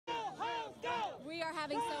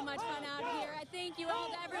having so much fun out here. I thank you all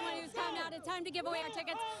to everyone who's come out. It's time to give away our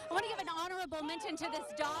tickets. I want to give an honorable mention to this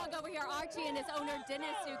dog over here, Archie, and his owner,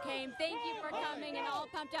 Dennis, who came. Thank you for coming and all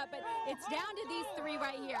pumped up, but it's down to these three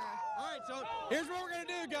right here. All right, so here's what we're going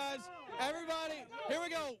to do, guys. Everybody, here we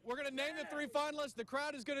go. We're going to name the three finalists. The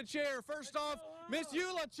crowd is going to cheer. First off, Miss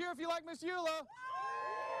Eula. Cheer if you like Miss Eula.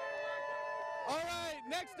 All right,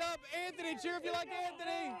 next up, Anthony. Cheer if you like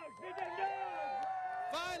Anthony.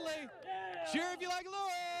 Finally, cheer if you like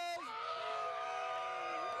Lewis.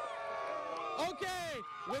 Okay,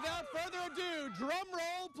 without further ado, drum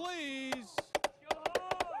roll, please.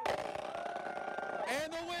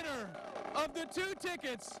 And the winner of the 2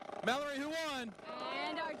 tickets, Mallory, who won?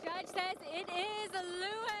 And our judge says it is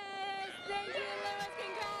Lewis. Thank you, Lewis.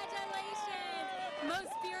 Congratulations. Most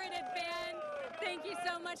spirited fan. Thank you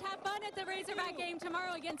so much. Have fun at the Razorback game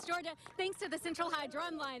tomorrow against Georgia. Thanks to the Central High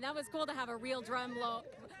drum line. That was cool to have a real drum roll.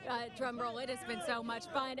 It has been so much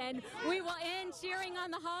fun. And we will end cheering on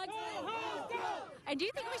the Hogs. And do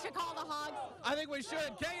you think we should call the Hogs? I think we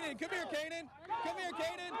should. Kanan, come here, Kanan. Come here,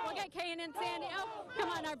 Kanan. We'll get Kanan and Sandy. Oh, come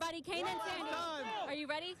on, our buddy Kanan and Sandy. Are you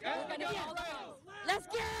ready? We're going to call the Hogs. Let's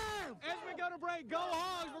go! As we go to break, go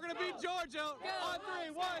Hogs. We're going to beat Georgia. Go. On 3.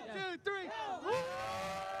 1, 2, 3.